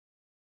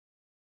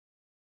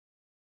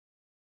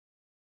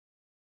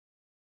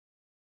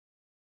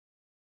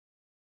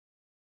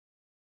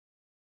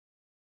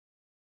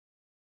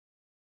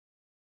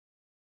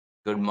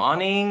Good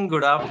morning,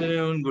 good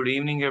afternoon, good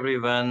evening,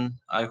 everyone.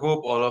 I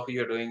hope all of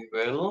you are doing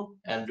well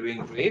and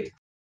doing great.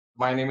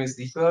 My name is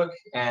Deepak,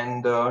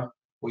 and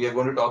we are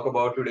going to talk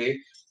about today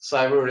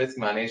cyber risk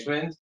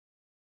management.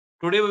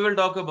 Today we will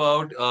talk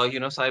about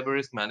cyber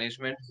risk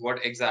management,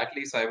 what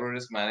exactly cyber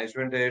risk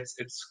management is,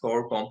 its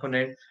core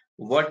component,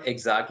 what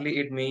exactly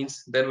it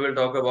means. Then we'll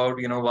talk about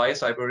why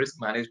cyber risk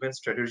management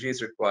strategy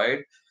is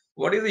required,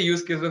 what is the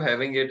use case of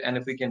having it, and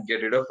if we can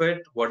get rid of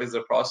it, what is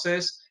the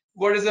process,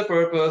 what is the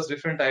purpose,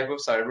 different type of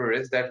cyber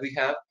risk that we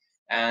have,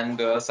 and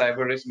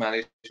cyber risk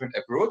management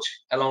approach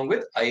along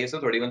with ISO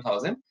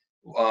 31000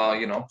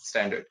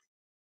 standard.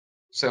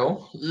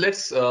 So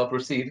let's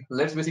proceed.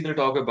 Let's basically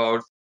talk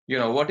about,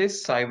 what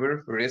is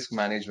cyber risk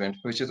management,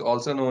 which is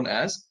also known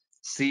as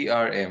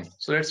CRM.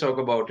 So let's talk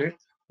about it,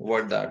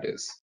 what that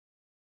is.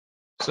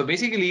 So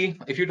basically,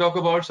 if you talk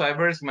about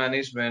cyber risk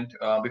management,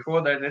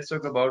 before that, let's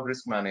talk about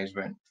risk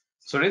management.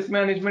 So risk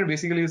management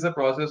basically is the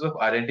process of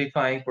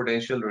identifying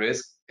potential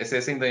risks,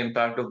 assessing the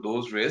impact of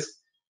those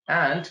risks,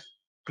 and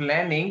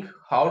planning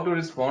how to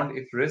respond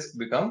if risks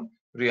become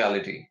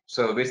reality.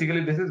 So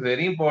basically, this is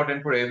very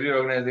important for every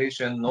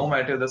organization, no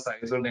matter the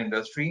size or the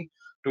industry,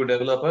 to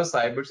develop a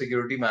cyber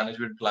security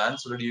management plan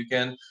so that you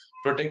can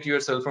protect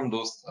yourself from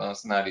those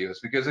scenarios.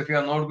 Because if you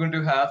are not going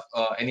to have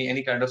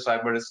any kind of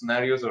cyber risk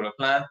scenarios or a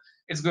plan,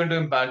 it's going to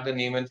impact the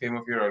name and fame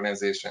of your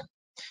organization.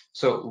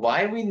 So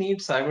why we need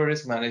cyber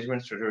risk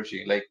management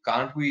strategy? Like,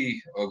 can't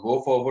we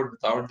go forward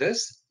without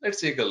this?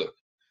 Let's take a look.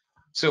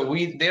 So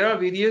there are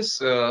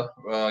various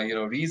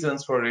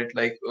reasons for it.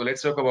 Like,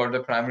 let's talk about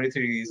the primary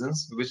three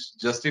reasons which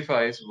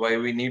justifies why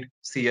we need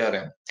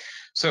CRM.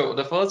 So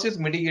the first is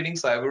mitigating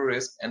cyber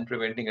risk and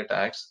preventing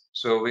attacks.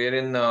 So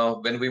wherein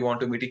when we want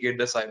to mitigate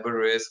the cyber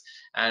risk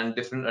and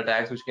different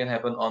attacks which can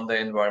happen on the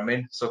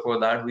environment. So for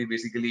that we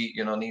basically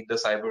need the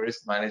cyber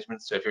risk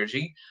management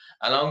strategy.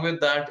 Along with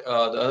that,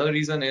 the other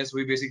reason is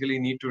we basically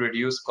need to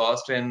reduce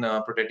cost and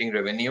protecting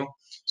revenue.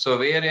 So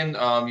wherein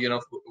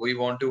we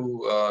want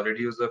to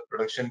reduce the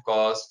production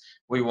cost.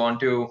 We want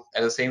to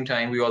at the same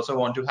time we also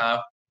want to have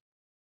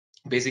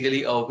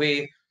basically a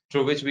way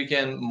through which we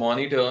can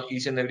monitor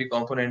each and every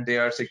component, they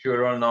are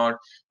secure or not,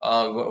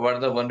 what are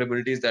the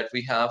vulnerabilities that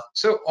we have.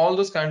 So all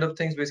those kind of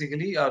things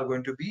basically are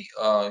going to be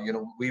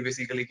we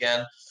basically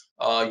can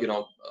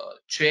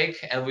check,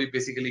 and we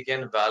basically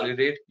can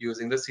validate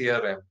using the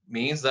CRM,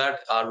 means that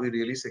are we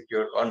really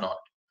secure or not.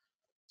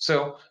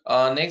 So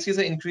next is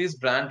the increased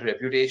brand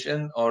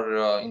reputation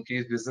or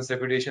increased business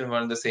reputation,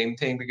 one and the same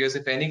thing, because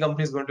if any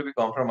company is going to be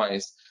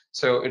compromised,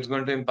 so it's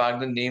going to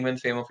impact the name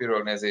and fame of your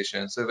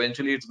organization. So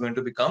eventually it's going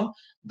to become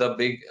the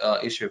big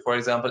issue. For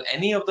example,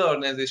 any of the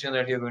organization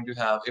that you're going to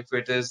have, if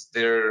it is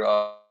their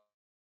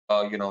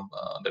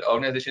the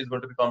organization is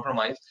going to be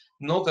compromised,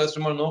 no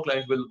customer, no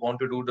client will want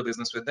to do the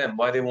business with them.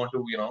 Why they want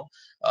to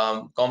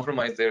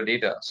compromise their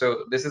data?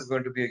 So this is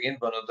going to be again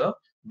one of the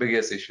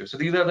biggest issues. So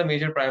these are the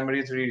major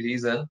primary three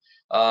reasons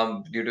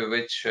due to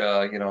which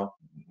I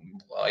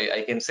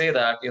can say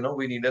that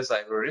we need a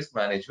cyber risk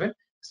management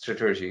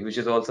strategy, which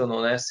is also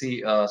known as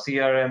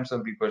CRM.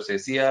 Some people say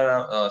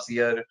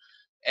CRMS,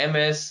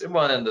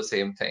 one and the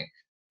same thing.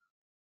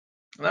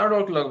 Now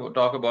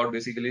talk about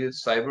basically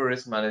cyber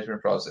risk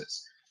management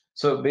process.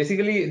 So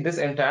basically this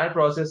entire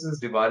process is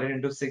divided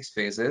into 6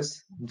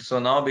 phases. So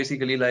now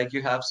basically, like,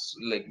 you have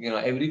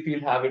every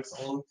field have its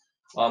own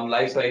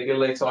life cycle.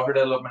 Like software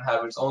development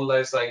have its own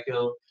life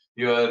cycle,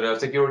 your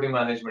security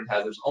management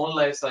has its own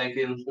life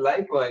cycle.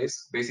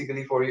 Likewise,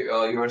 basically for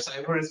your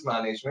cyber risk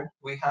management,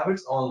 we have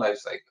its own life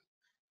cycle,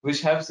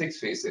 which have 6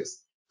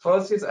 phases.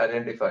 First is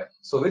identify,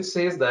 so which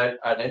says that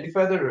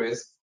identify the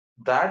risk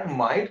that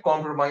might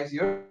compromise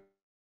your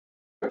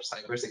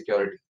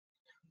cybersecurity.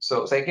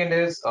 So second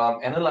is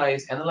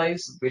analyze.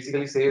 Analyze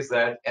basically says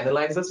that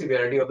analyze the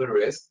severity of the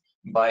risk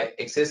by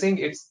assessing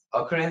its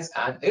occurrence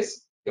and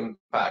its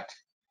impact.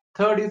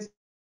 Third is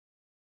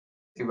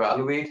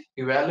evaluate.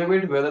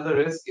 Evaluate whether the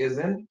risk is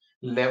in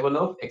level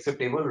of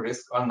acceptable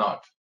risk or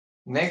not.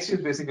 Next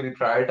is basically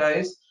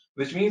prioritize,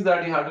 which means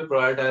that you have to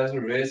prioritize the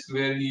risk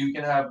where you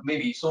can have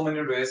maybe so many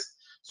risks.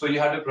 So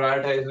you have to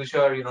prioritize which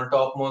are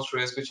topmost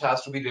risk, which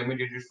has to be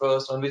remediated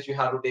first, on which you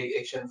have to take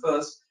action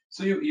first.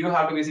 So you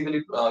have to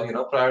basically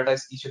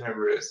prioritize each and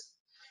every risk.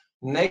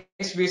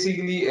 Next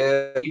basically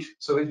is evaluate.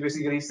 So which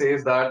basically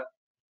says that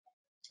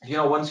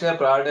once you have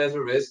prioritized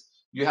a risk,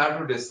 you have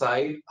to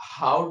decide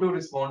how to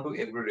respond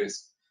to every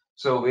risk.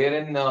 So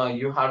wherein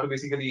you have to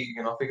basically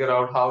figure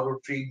out how to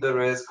treat the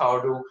risk,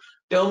 how to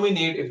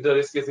terminate if the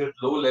risk is at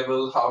low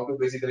level, how to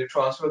basically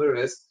transfer the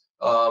risk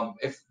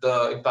if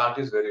the impact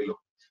is very low.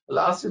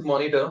 Last is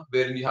monitor,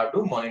 wherein you have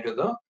to monitor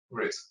the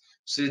risk.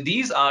 So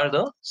these are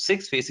the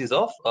 6 phases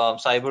of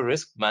cyber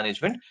risk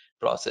management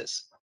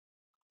process.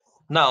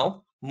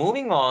 Now,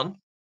 moving on,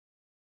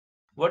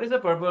 what is the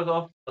purpose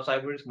of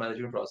cyber risk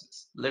management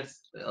process? Let's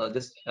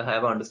just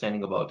have an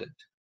understanding about it.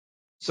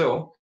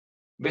 So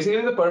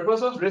basically, the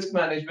purpose of risk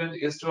management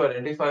is to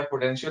identify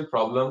potential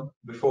problem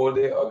before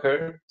they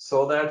occur,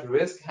 so that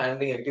risk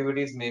handling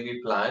activities may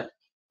be planned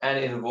and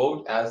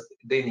invoked as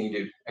they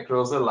needed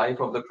across the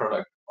life of the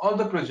product or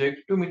the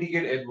project to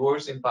mitigate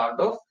adverse impact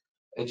of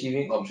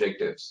achieving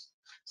objectives.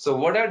 So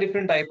what are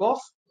different type of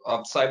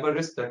cyber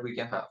risks that we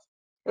can have?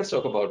 Let's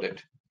talk about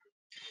it.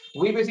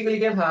 We basically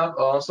can have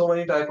so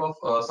many type of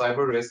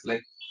cyber risks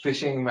like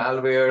phishing,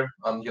 malware,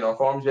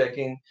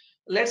 formjacking.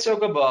 Let's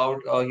talk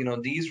about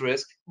these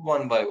risks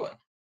one by one.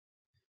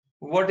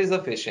 What is a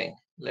phishing?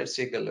 Let's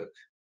take a look.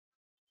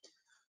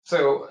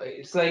 So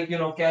it's like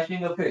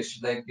catching a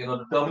fish. Like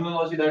the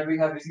terminology that we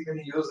have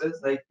basically used is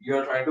like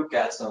you're trying to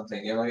catch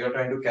something. You're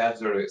trying to catch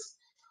the risk.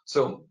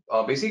 So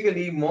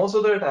basically, most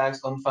of the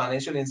attacks on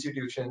financial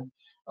institution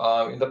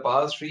in the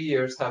past 3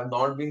 years have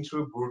not been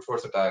through brute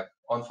force attack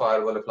on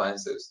firewall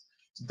appliances.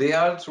 They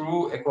are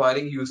through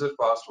acquiring user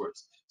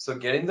passwords. So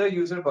getting the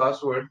user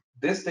password,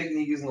 this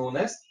technique is known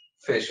as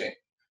phishing.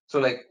 So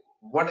like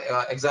what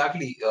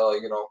exactly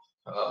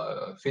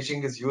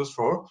phishing is used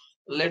for?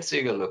 Let's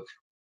take a look.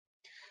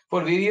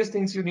 For various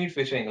things, you need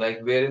phishing, like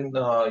wherein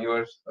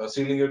you're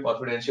stealing your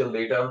confidential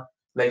data,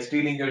 like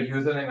stealing your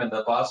username and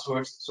the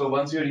passwords. So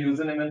once your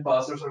username and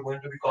passwords are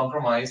going to be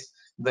compromised,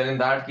 then in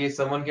that case,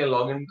 someone can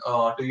log in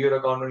to your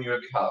account on your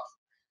behalf.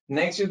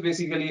 Next is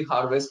basically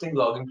harvesting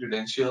login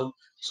credential.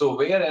 So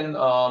wherein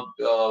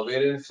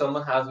if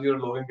someone has your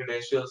login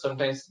credential,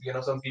 sometimes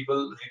some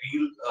people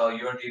reveal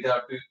your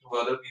data to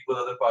other people,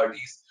 other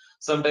parties.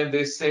 Sometimes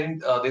they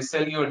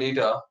sell your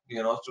data,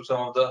 to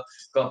some of the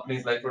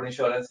companies like for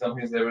insurance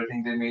companies,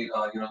 everything they make,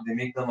 they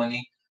make the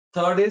money.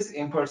 Third is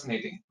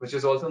impersonating, which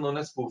is also known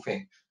as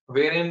spoofing,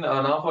 wherein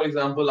now, for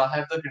example, I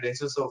have the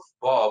credentials of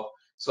Bob,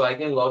 so I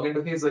can log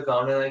into his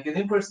account and I can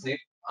impersonate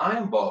I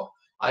am Bob.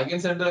 I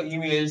can send the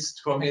emails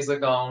from his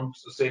account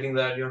stating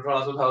that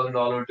transfer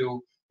 $1,000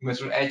 to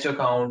Mr. H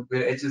account,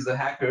 where H is the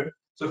hacker.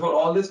 So for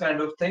all this kind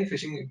of thing,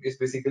 phishing is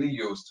basically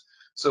used.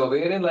 So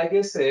wherein, like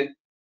I said,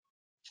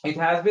 it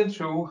has been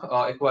through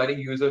acquiring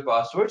user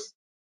passwords.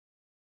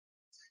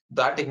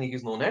 That technique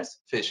is known as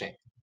phishing.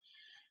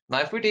 Now,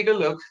 if we take a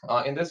look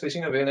in this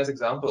phishing awareness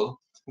example,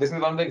 this is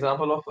one of the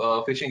example of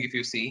phishing. If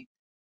you see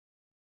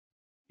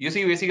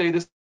basically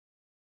this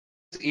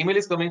email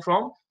is coming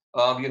from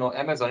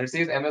Amazon. It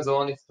says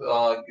Amazon. If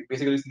you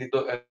basically select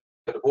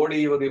the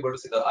body, you will be able to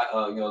see the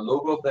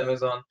logo of the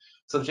Amazon.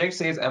 Subject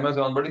says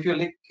Amazon, but if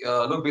you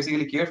look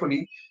basically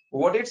carefully,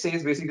 what it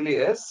says basically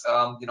is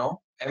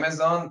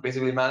Amazon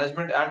basically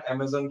management at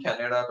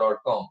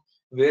amazoncanada.com,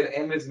 where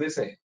M is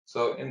missing.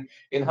 So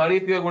in hurry,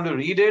 if you are going to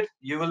read it,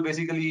 you will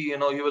basically you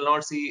will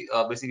not see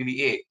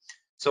basically A.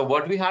 So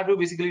what we have to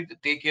basically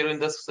take care in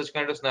this such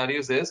kind of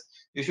scenarios is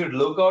you should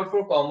look out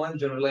for common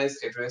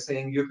generalized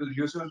addressing.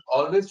 You should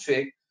always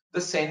check the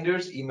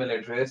sender's email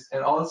address,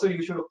 and also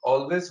you should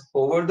always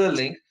forward the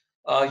link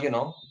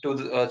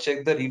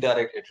check the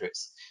redirect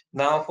address.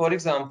 Now, for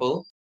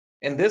example,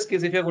 in this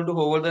case, if you're going to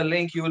hover the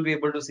link, you will be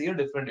able to see a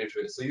different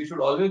address. So you should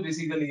always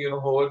basically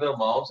hover the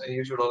mouse, and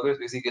you should always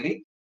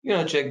basically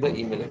check the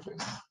email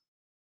address.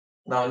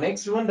 Now,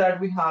 next one that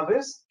we have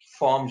is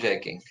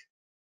formjacking.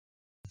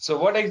 So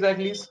what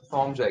exactly is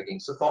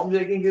formjacking? So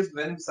formjacking is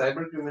when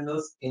cyber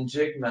criminals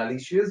inject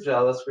malicious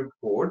JavaScript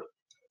code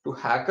to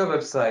hack a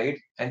website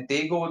and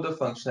take over the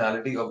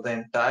functionality of the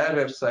entire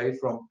website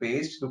from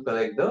page to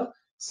collect the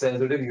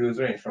sensitive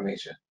user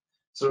information.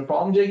 So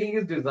formjacking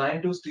is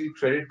designed to steal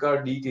credit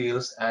card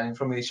details and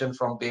information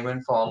from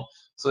payment form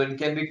so it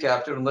can be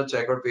captured on the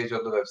checkout page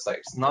of the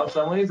websites. Now, if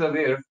someone is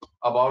aware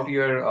about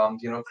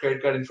your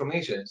credit card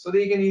information, so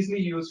they can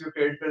easily use your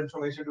credit card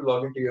information to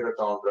log into your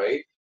account,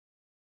 right?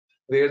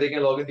 Where they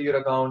can log into your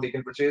account, they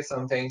can purchase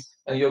something,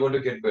 and you're going to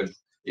get billed.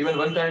 Even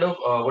one type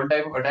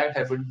of attack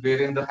happened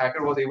wherein the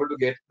hacker was able to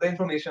get the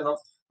information of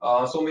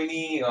so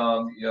many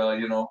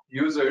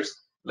users,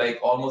 like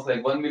almost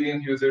like 1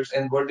 million users,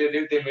 and what they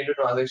did, they made a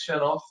transaction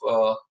of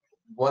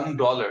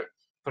 $1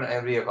 from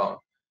every account.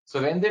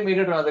 So when they made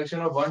a transaction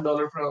of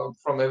 $1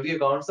 from every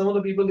account, some of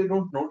the people, they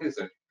don't notice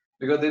it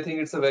because they think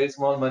it's a very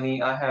small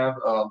money. I have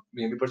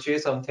maybe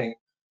purchased something.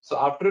 So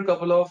after a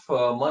couple of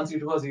months,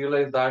 it was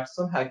realized that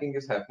some hacking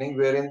is happening,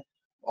 wherein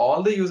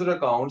all the user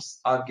accounts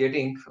are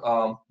getting,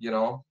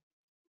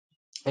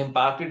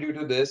 impacted due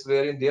to this,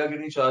 wherein they are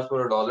getting charged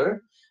for $1,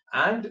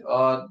 and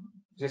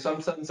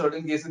some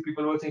certain cases,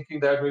 people were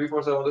thinking that maybe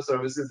for some of the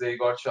services they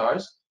got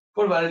charged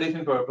for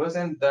validation purpose,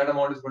 and that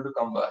amount is going to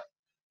come back.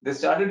 They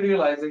started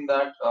realizing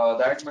that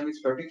that money is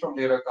cutting from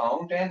their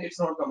account and it's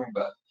not coming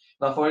back.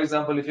 Now, for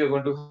example, if you're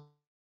going to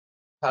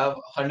have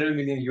 100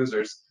 million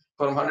users,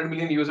 from 100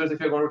 million users, if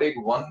you're going to take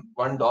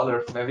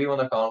 $1 from every one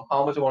account,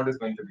 how much amount is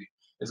going to be?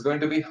 It's going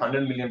to be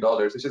 $100 million,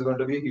 which is going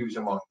to be a huge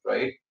amount,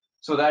 right?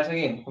 So that's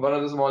again one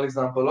of the small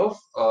example of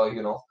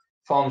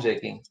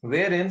formjacking,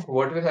 wherein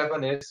what will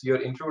happen is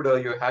your intruder,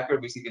 your hacker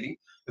basically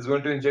is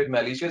going to inject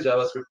malicious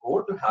JavaScript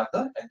code to hack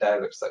the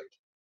entire website.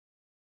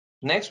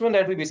 Next one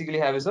that we basically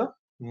have is a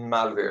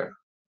malware.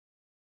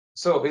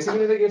 So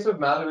basically, in the case of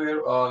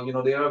malware,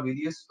 there are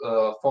various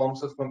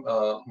forms of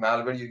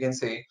malware. You can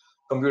say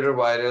computer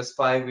virus,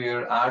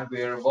 spyware,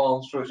 adware,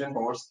 worms, Trojan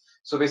horse.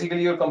 So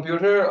basically, your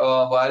computer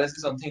virus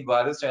is something.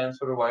 Virus stands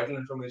for a vital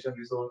information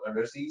resource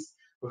underseas,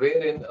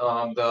 wherein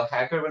the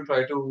hacker will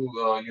try to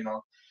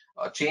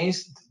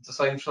change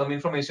some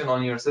information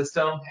on your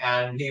system,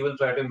 and he will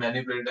try to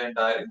manipulate the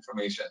entire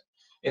information.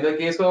 In the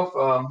case of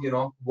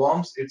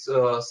worms, it's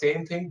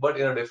same thing but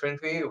in a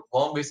different way.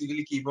 Worm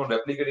basically keep on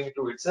replicating it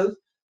to itself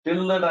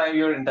till the time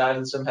your entire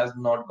system has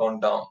not gone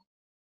down.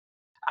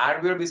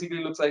 Adware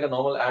basically looks like a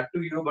normal ad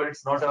to you, but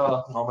it's not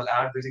a normal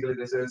ad. Basically,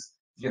 this is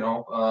a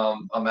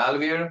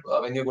malware.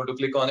 When you're going to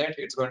click on it,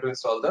 it's going to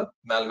install the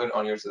malware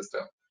on your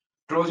system.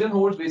 Trojan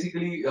horse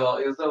basically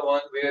is the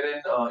one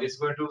wherein it's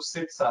going to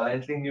sit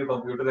silently in your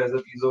computer as a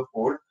piece of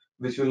code,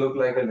 which will look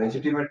like a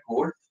legitimate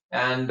code.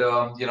 And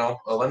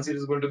once it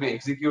is going to be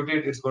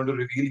executed, it's going to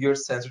reveal your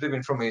sensitive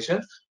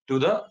information to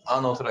the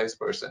unauthorized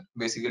person,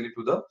 basically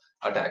to the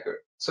attacker.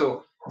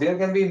 So there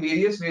can be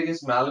various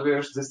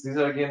malwares. These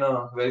are again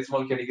a very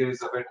small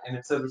categories of it. In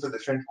itself, it's a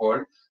different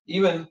world.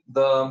 Even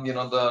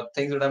the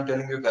things that I'm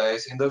telling you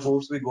guys in the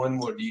course, we go in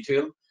more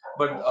detail.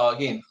 But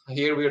again,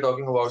 here we are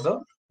talking about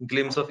the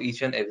glimpse of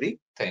each and every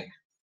thing.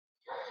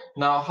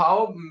 Now,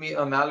 how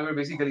malware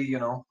basically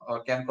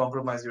can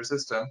compromise your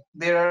system?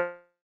 There are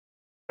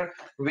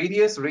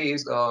various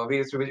ways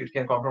through which it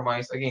can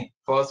compromise. Again,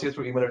 first is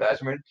through email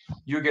attachment.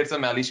 You get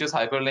some malicious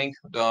hyperlink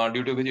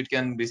due to which it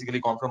can basically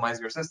compromise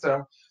your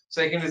system.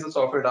 Second is the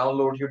software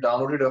download. You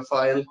downloaded a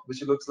file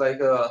which looks like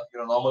a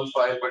normal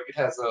file, but it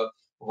has a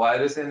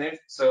virus in it,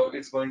 so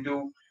it's going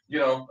to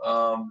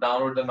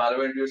download the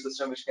malware into your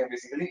system, which can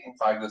basically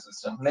impact the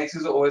system. Next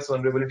is the OS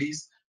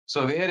vulnerabilities.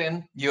 So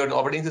wherein your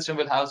operating system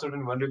will have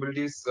certain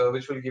vulnerabilities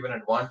which will give an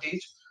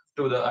advantage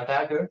to the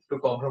attacker to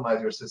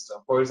compromise your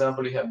system. For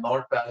example, you have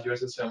not patched your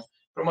system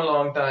from a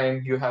long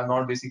time. You have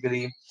not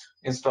basically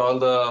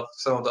installed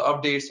some of the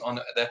updates on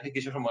the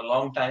application from a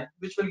long time,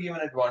 which will give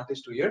an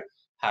advantage to your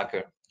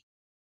hacker.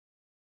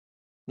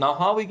 Now,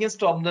 how we can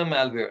stop the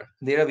malware?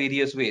 There are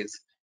various ways.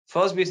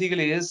 First,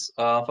 basically, is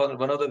for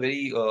one of the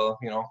very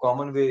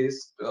common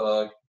ways,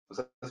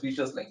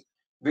 suspicious link,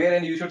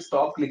 wherein you should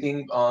stop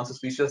clicking on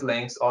suspicious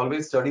links.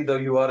 Always study the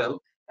URL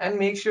and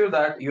make sure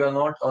that you are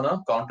not on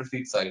a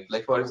counterfeit site.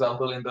 Like for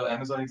example, in the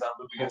Amazon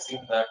example, we have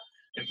seen that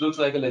it looks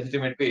like a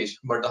legitimate page,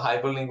 but the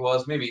hyperlink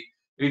was maybe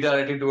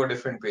redirected to a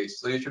different page.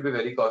 So you should be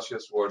very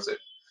cautious towards it.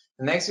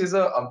 Next is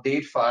a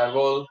update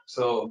firewall.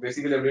 So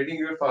basically, updating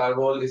your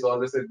firewall is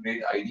always a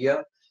great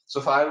idea. So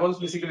firewalls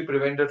basically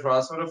prevent the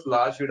transfer of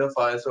large data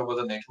files over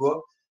the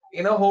network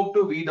in a hope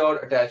to weed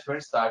out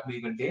attachments that may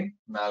contain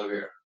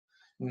malware.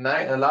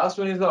 Last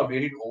one is the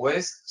updated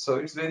OS. So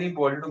it's very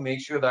important to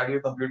make sure that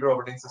your computer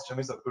operating system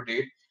is up to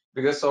date,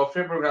 because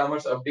software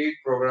programmers update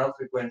programs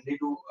frequently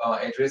to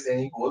address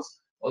any holes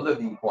or the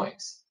weak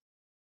points.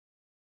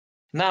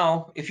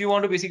 Now, if you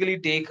want to basically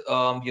take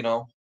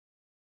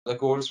the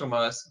course from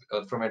us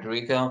from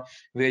Edureka,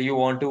 where you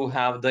want to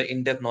have the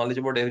in-depth knowledge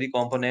about every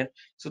component.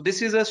 So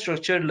this is a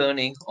structured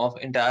learning of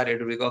entire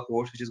Edureka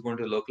course, which is going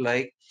to look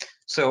like.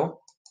 So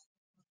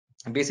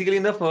basically,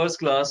 in the first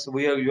class,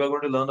 you are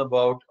going to learn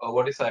about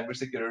what is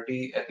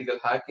cybersecurity, ethical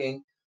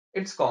hacking,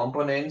 its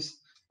components,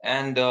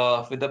 and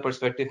with the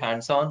perspective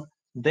hands-on.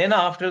 Then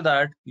after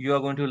that, you are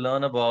going to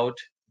learn about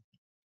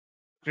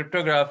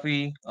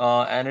cryptography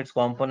and its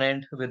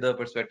component with the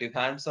perspective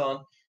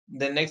hands-on.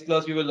 Then next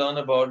class we will learn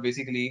about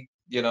basically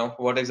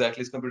what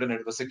exactly is computer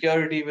network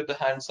security with the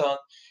hands-on.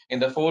 In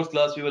the fourth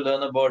class we will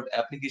learn about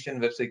application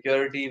web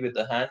security with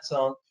the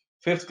hands-on.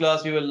 Fifth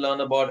class we will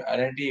learn about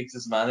identity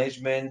access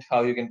management,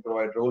 how you can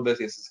provide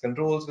role-based access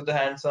controls with the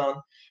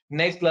hands-on.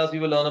 Next class we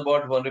will learn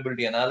about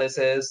vulnerability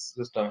analysis,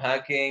 system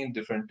hacking,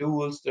 different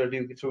tools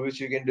through which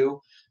you can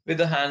do with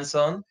the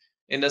hands-on.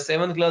 In the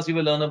seventh class, you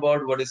will learn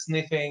about what is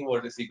sniffing,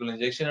 what is SQL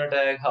injection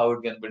attack, how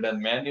it can be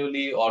done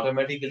manually,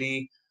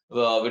 automatically,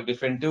 with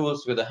different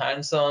tools, with the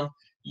hands-on.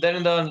 Then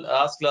in the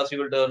last class, you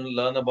will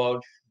learn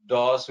about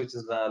DOS, which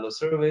is the hello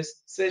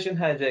service, session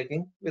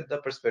hijacking with the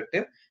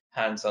perspective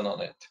hands-on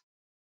on it.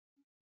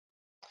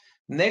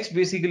 Next,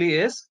 basically,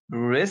 is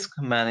risk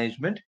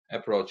management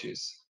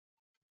approaches.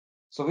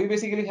 So we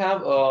basically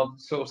have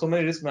so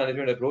many risk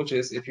management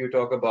approaches. If you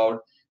talk about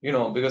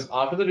because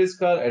after the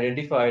risks are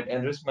identified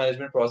and risk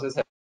management process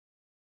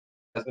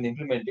has been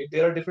implemented,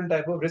 there are different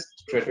type of risk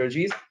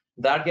strategies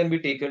that can be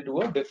taken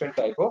to a different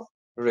type of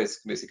risk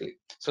basically.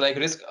 So like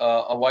risk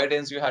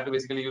avoidance, you have to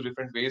basically use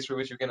different ways through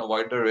which you can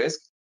avoid the risk.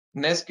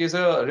 Next is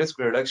a risk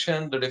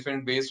reduction, the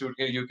different ways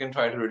you can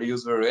try to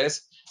reduce the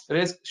risk.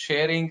 Risk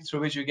sharing,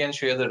 through which you can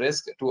share the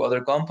risk to other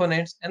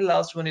components. And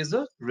last one is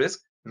the risk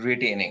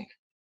retaining.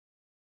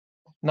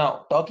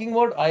 Now, talking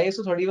about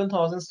ISO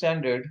 31000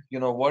 standard, you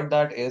know what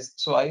that is.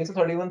 So ISO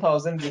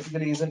 31000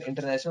 basically is an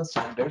international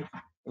standard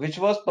which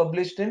was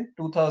published in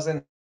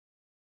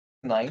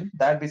 2009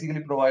 that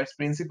basically provides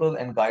principles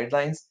and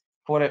guidelines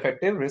for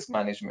effective risk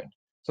management.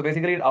 So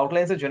basically it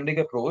outlines a generic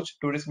approach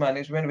to risk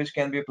management which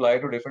can be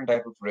applied to different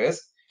type of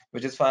risk,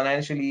 which is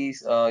financially,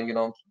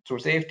 through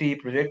safety,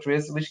 project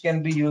risk, which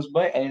can be used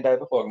by any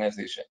type of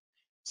organization.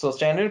 So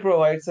standard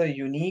provides a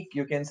unique,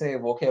 you can say,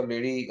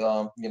 vocabulary,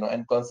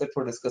 and concept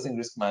for discussing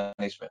risk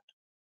management.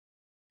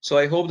 So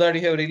I hope that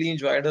you have really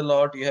enjoyed a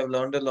lot. You have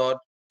learned a lot.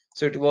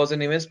 So it was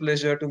an immense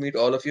pleasure to meet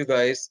all of you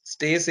guys.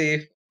 Stay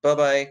safe.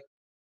 Bye-bye.